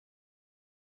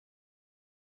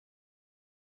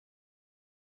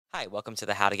Hi, welcome to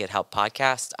the How to Get Help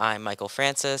podcast. I'm Michael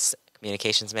Francis,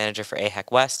 Communications Manager for AHEC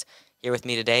West. Here with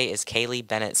me today is Caley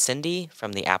Bennett-Sindy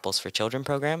from the Apples for Children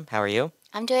program. How are you?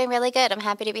 I'm doing really good. I'm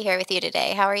happy to be here with you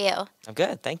today. How are you? I'm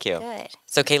good, thank you. Good.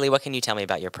 So, Caley, what can you tell me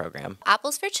about your program?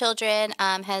 Apples for Children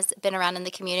has been around in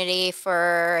the community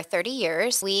for 30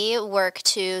 years. We work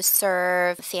to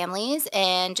serve families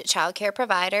and childcare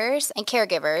providers and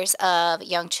caregivers of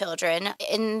young children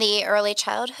in the early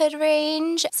childhood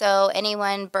range. So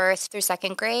anyone birth through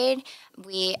second grade.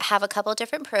 We have a couple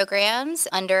different programs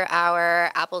under our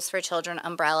Apples for Children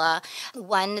umbrella.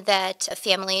 One that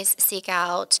families seek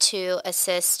out to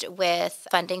assist with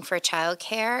funding for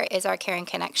childcare is our Caring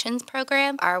Connections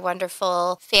program. Our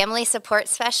wonderful family support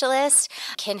specialist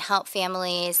can help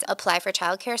families apply for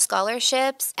childcare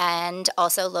scholarships and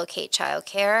also locate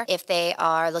childcare if they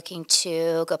are looking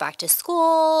to go back to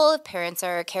school, if parents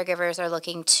or caregivers are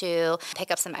looking to pick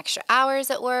up some extra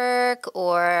hours at work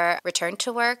or return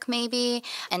to work maybe.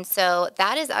 And so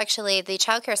that is actually the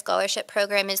childcare scholarship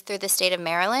program is through the state of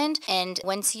Maryland. And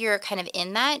once you're kind of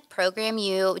in that program,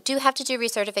 you do have to do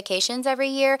recertifications every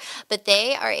year, but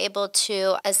they are able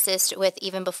to assist with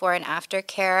even before and after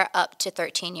care up to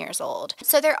 13 years old.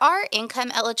 So there are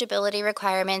income eligibility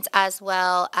requirements as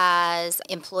well as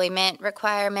employment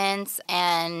requirements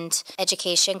and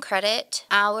education credit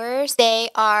hours. They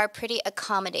are pretty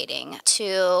accommodating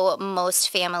to most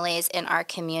families in our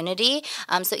community.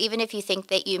 So even if you think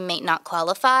that you may not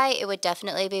qualify, it would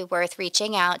definitely be worth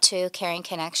reaching out to Caring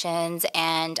Connections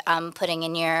and putting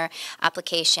in your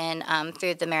application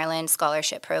through the Maryland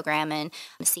Scholarship Program and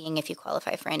seeing if you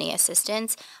qualify for any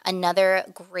assistance. Another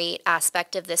great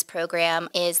aspect of this program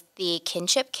is the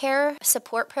kinship care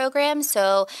support program.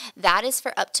 So that is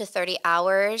for up to 30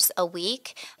 hours a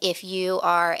week. If you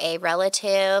are a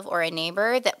relative or a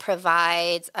neighbor that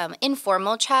provides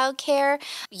informal child care,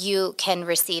 you can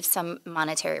receive some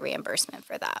monetary reimbursement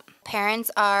for that. Parents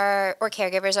or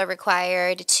caregivers are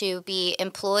required to be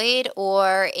employed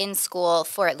or in school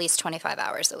for at least 25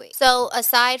 hours a week. So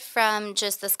aside from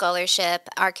just the scholarship,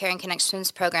 our Caring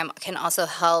Connections program can also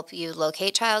help you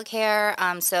locate childcare.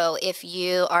 So if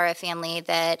you are a family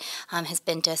that has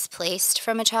been displaced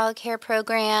from a childcare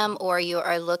program or you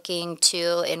are looking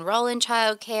to enroll in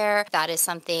childcare, that is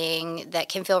something that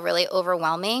can feel really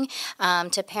overwhelming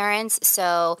to parents.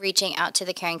 So reaching out to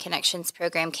the Caring Connections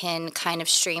program can kind of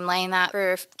streamline that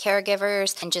for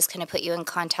caregivers and just kind of put you in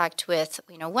contact with,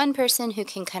 one person who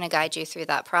can kind of guide you through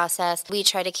that process. We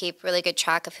try to keep really good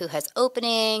track of who has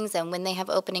openings and when they have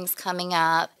openings coming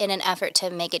up in an effort to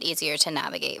make it easier to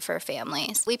navigate for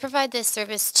families. We provide this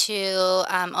service to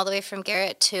all the way from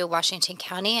Garrett to Washington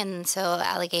County, and so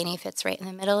Allegany fits right in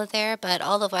the middle of there, but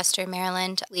all of Western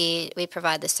Maryland, we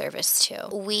provide the service to.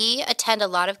 We attend a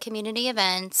lot of community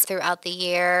events throughout the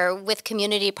year with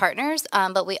community partners,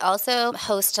 but we also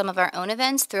host some of our own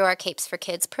events through our Capes for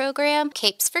Kids program.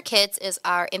 Capes for Kids is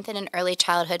our infant and early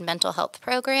childhood mental health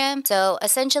program. So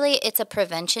essentially, it's a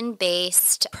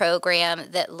prevention-based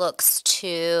program that looks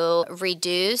to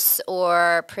reduce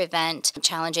or prevent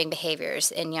challenging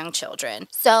behaviors in young children.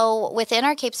 So within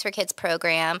our Capes for Kids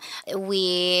program,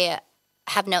 we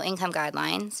have no income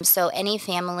guidelines. So any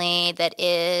family that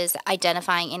is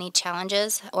identifying any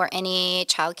challenges or any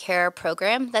childcare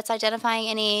program that's identifying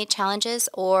any challenges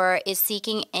or is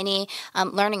seeking any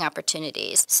learning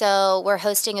opportunities. So we're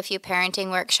hosting a few parenting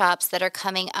workshops that are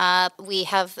coming up. We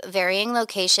have varying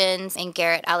locations in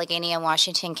Garrett, Allegany, and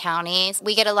Washington counties.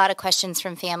 We get a lot of questions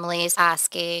from families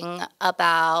asking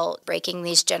about breaking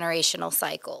these generational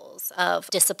cycles of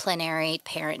disciplinary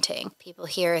parenting. People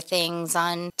hear things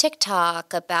on TikTok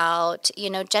about,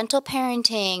 gentle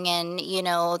parenting and,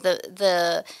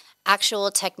 the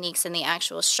actual techniques and the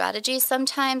actual strategies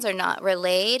sometimes are not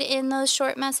relayed in those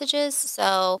short messages.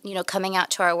 So, coming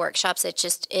out to our workshops, it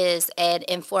just is an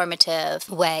informative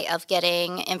way of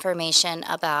getting information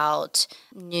about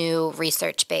new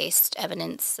research-based,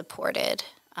 evidence-supported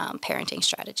parenting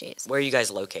strategies. Where are you guys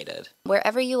located?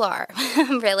 Wherever you are,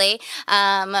 really.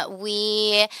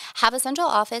 We have a central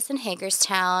office in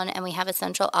Hagerstown, and we have a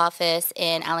central office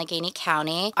in Allegany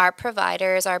County. Our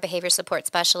providers, our behavior support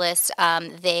specialists,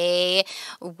 they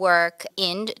work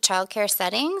in childcare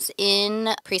settings,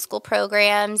 in preschool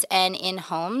programs, and in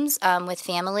homes with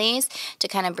families to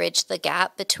kind of bridge the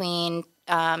gap between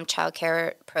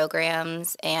childcare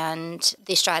programs and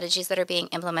the strategies that are being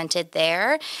implemented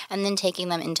there, and then taking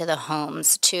them into the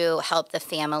homes to help the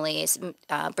families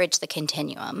bridge the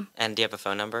continuum. And do you have a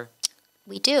phone number?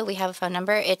 We do. We have a phone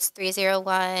number. It's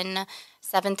 301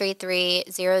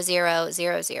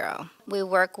 733-0000. We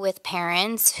work with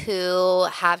parents who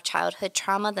have childhood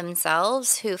trauma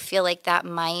themselves, who feel like that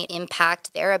might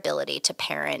impact their ability to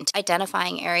parent.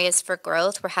 Identifying areas for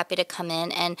growth, we're happy to come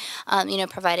in and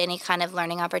provide any kind of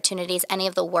learning opportunities. Any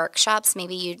of the workshops,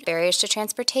 maybe you barriers to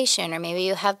transportation, or maybe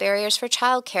you have barriers for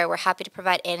childcare. We're happy to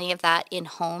provide any of that in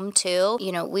home too.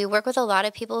 We work with a lot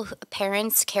of people,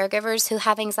 parents, caregivers who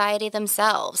have anxiety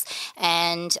themselves,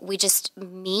 and we just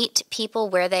meet people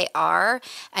where they are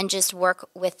and just work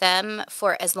with them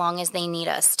for as long as they need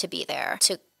us to be there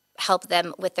to help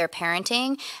them with their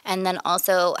parenting, and then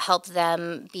also help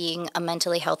them being a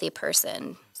mentally healthy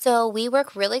person. So we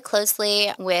work really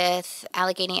closely with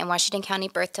Allegany and Washington County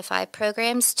Birth to 5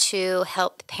 programs to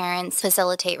help parents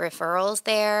facilitate referrals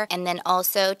there, and then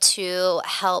also to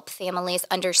help families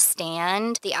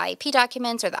understand the IEP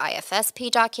documents or the IFSP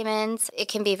documents. It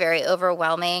can be very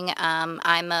overwhelming.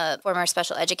 I'm a former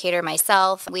special educator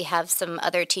myself. We have some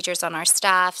other teachers on our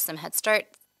staff, some Head Start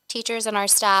teachers on our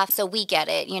staff, so we get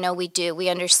it. We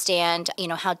understand,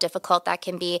 how difficult that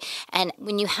can be. And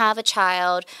when you have a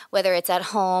child, whether it's at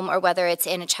home or whether it's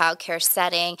in a childcare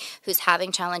setting, who's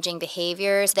having challenging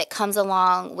behaviors, that comes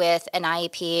along with an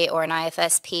IEP or an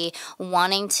IFSP,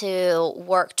 wanting to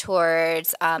work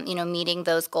towards, meeting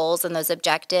those goals and those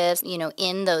objectives,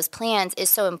 in those plans is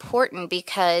so important,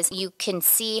 because you can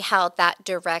see how that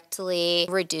directly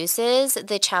reduces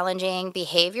the challenging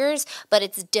behaviors, but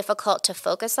it's difficult to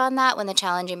focus on that when the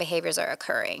challenging behaviors are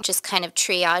occurring. Just kind of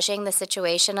triaging the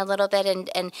situation a little bit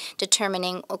and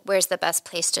determining where's the best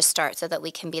place to start so that we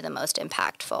can be the most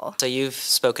impactful. So you've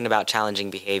spoken about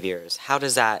challenging behaviors. How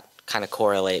does that kind of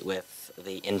correlate with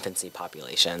the infancy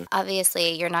population?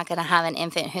 Obviously, you're not going to have an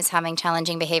infant who's having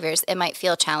challenging behaviors. It might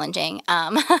feel challenging,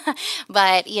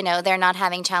 but, they're not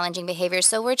having challenging behaviors.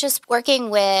 So we're just working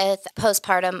with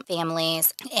postpartum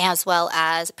families as well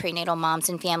as prenatal moms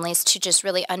and families to just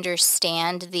really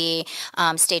understand the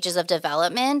stages of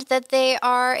development that they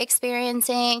are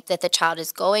experiencing, that the child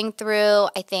is going through.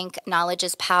 I think knowledge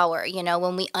is power.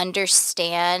 When we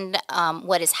understand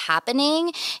what is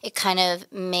happening, it kind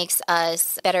of makes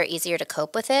us better, easier to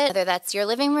cope with it, whether that's your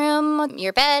living room,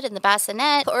 your bed in the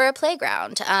bassinet, or a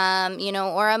playground,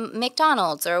 or a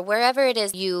McDonald's, or wherever it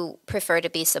is you prefer to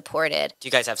be supported. Do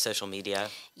you guys have social media?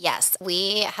 Yes,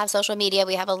 we have social media.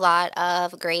 We have a lot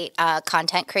of great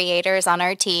content creators on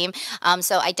our team.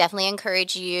 So I definitely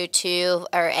encourage you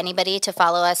or anybody to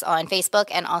follow us on Facebook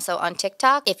and also on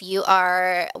TikTok. If you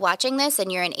are watching this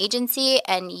and you're an agency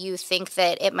and you think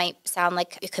that it might sound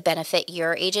like it could benefit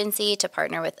your agency to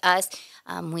partner with us,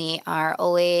 we are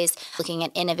always looking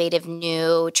at innovative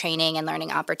new training and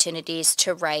learning opportunities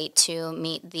to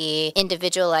meet the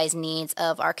individualized needs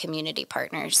of our community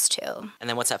partners too. And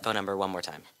then what's that phone number one more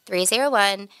time?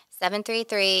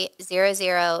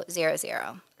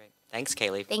 301-733-0000. Great. Thanks,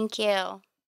 Caley. Thank you.